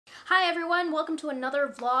Hi everyone, welcome to another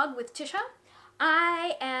vlog with Tisha.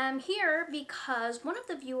 I am here because one of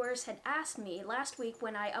the viewers had asked me last week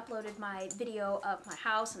when I uploaded my video of my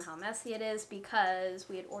house and how messy it is because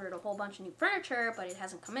we had ordered a whole bunch of new furniture but it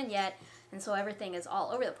hasn't come in yet, and so everything is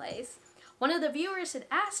all over the place. One of the viewers had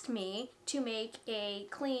asked me to make a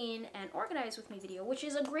clean and organize with me video, which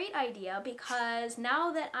is a great idea because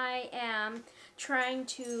now that I am trying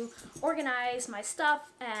to organize my stuff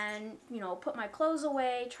and, put my clothes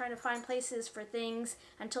away, trying to find places for things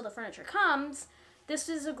until the furniture comes, this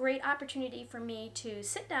is a great opportunity for me to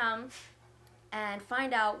sit down and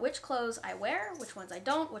find out which clothes I wear, which ones I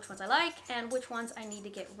don't, which ones I like, and which ones I need to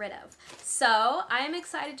get rid of. So I am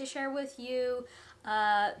excited to share with you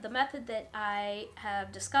the method that I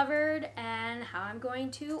have discovered and how I'm going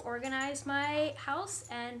to organize my house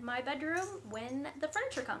and my bedroom when the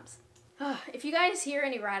furniture comes. If you guys hear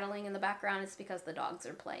any rattling in the background, it's because the dogs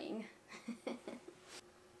are playing.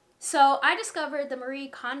 So I discovered the Marie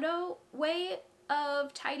Kondo way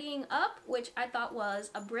of tidying up, which I thought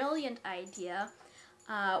was a brilliant idea.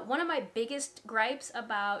 One of my biggest gripes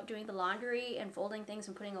about doing the laundry and folding things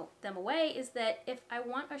and putting them away is that if I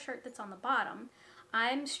want a shirt that's on the bottom,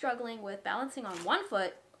 I'm struggling with balancing on one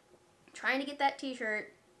foot, trying to get that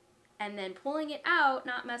t-shirt, and then pulling it out,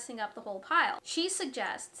 not messing up the whole pile. She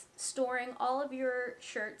suggests storing all of your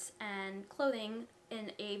shirts and clothing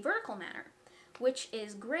in a vertical manner, which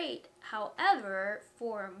is great. However,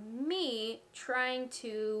 for me, trying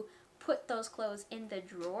to put those clothes in the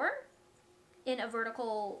drawer in a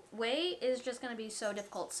vertical way is just going to be so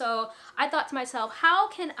difficult. So I thought to myself, how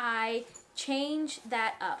can I change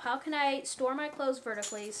that up? How can I store my clothes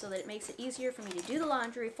vertically so that it makes it easier for me to do the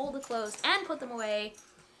laundry, fold the clothes, and put them away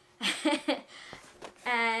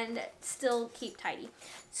and still keep tidy?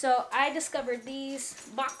 So I discovered these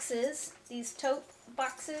boxes, these tote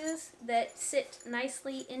boxes that sit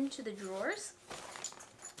nicely into the drawers.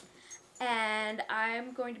 And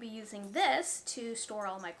I'm going to be using this to store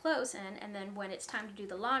all my clothes in, and then when it's time to do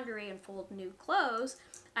the laundry and fold new clothes,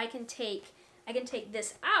 I can take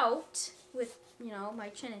this out with, my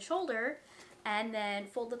chin and shoulder, and then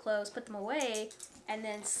fold the clothes, put them away, and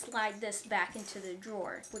then slide this back into the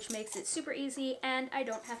drawer, which makes it super easy, and I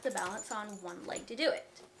don't have to balance on one leg to do it.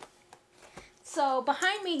 So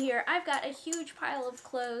behind me here, I've got a huge pile of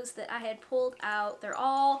clothes that I had pulled out. They're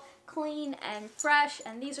all clean and fresh,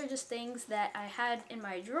 and these are just things that I had in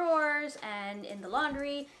my drawers and in the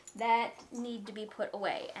laundry that need to be put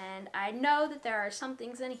away. And I know that there are some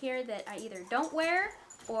things in here that I either don't wear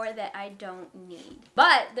or that I don't need.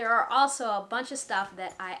 But there are also a bunch of stuff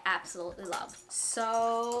that I absolutely love.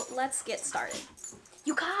 So let's get started.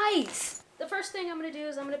 You guys! The first thing I'm going to do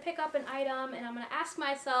is I'm going to pick up an item and I'm going to ask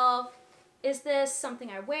myself, is this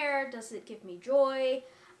something I wear? Does it give me joy?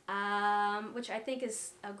 Which I think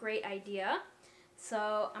is a great idea.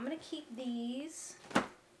 So I'm going to keep these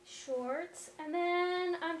shorts, and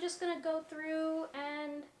then I'm just going to go through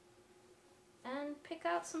and pick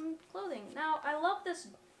out some clothing. Now, I love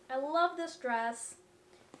this dress,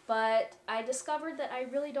 but I discovered that I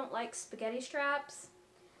really don't like spaghetti straps.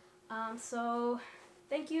 So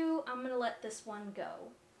thank you. I'm going to let this one go.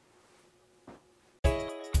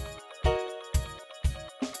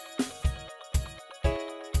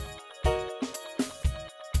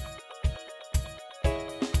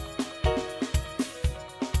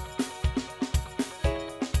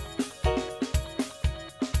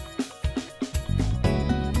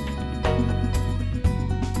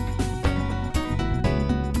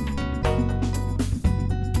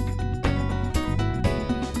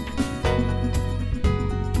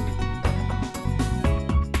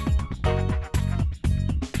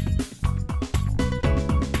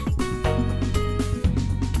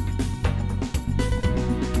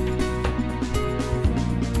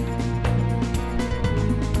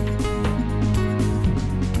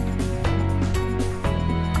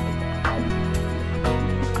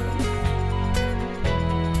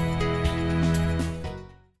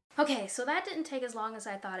 Okay, so that didn't take as long as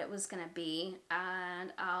I thought it was gonna be,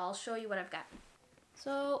 and I'll show you what I've got.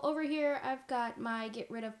 So over here, I've got my get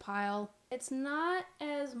rid of pile. It's not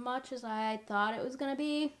as much as I thought it was gonna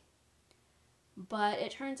be, but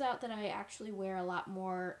it turns out that I actually wear a lot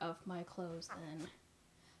more of my clothes than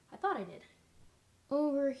I thought I did.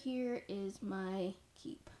 Over here is my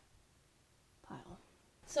keep pile.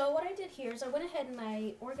 So what I did here is I went ahead and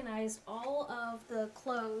I organized all of the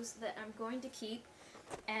clothes that I'm going to keep.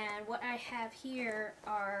 And what I have here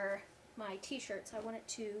are my t-shirts. I wanted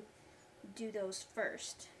to do those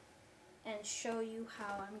first and show you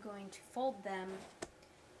how I'm going to fold them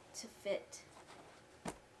to fit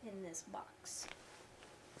in. in this box.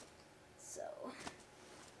 So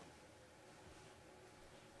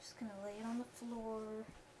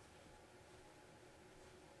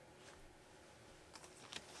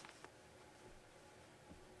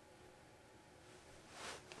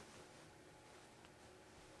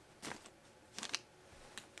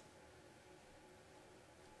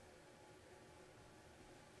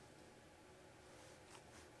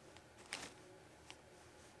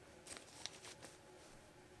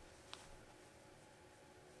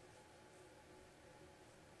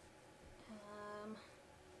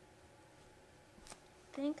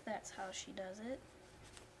think that's how she does it.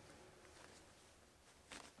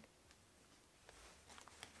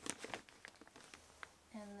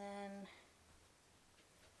 And then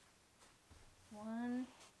 1,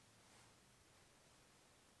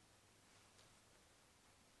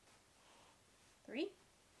 3.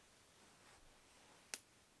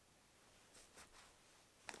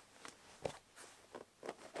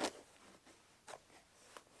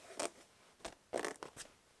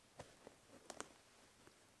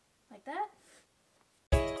 Like that.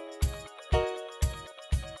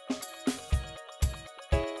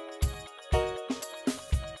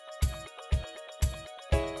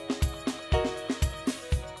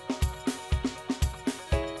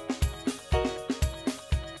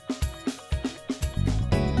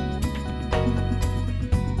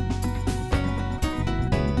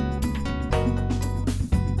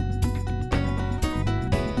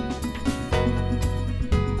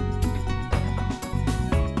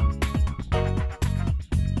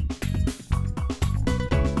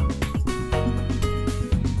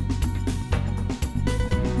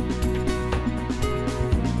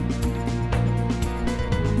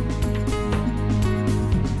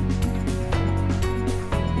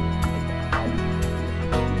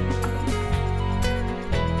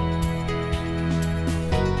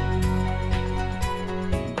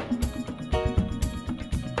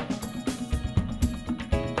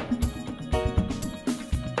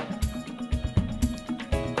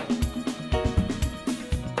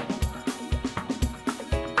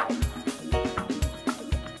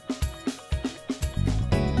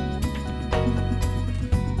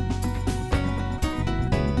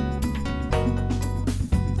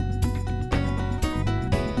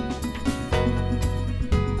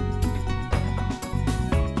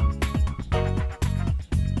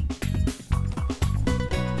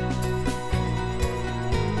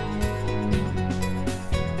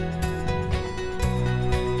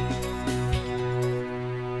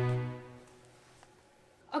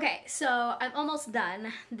 Okay, so I'm almost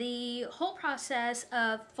done. The whole process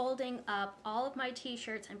of folding up all of my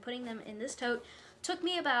t-shirts and putting them in this tote took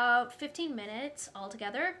me about 15 minutes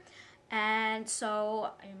altogether. And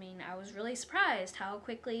so, I mean, I was really surprised how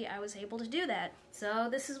quickly I was able to do that. So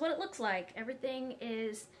this is what it looks like. Everything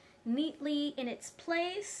is neatly in its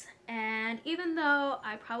place, and even though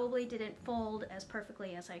I probably didn't fold as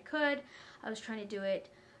perfectly as I could, I was trying to do it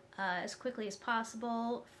as quickly as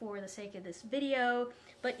possible for the sake of this video.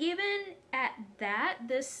 But even at that,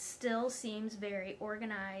 this still seems very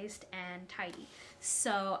organized and tidy.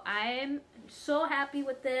 So I'm so happy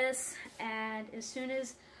with this, and as soon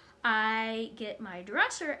as I get my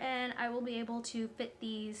dresser in, I will be able to fit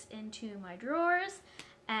these into my drawers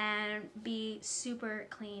and be super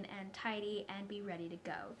clean and tidy and be ready to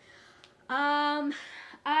go.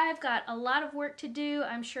 I've got a lot of work to do.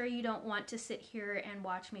 I'm sure you don't want to sit here and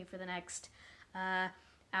watch me for the next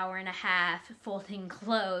hour and a half folding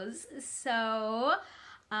clothes. So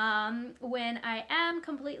when I am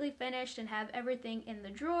completely finished and have everything in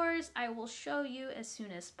the drawers, I will show you as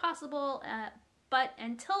soon as possible. But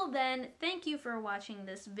until then, thank you for watching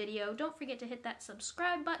this video. Don't forget to hit that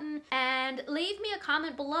subscribe button and leave me a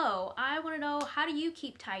comment below. I want to know, how do you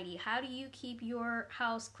keep tidy? How do you keep your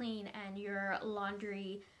house clean and your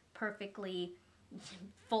laundry perfectly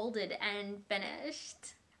folded and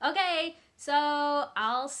finished? Okay, so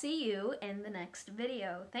I'll see you in the next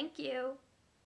video. Thank you.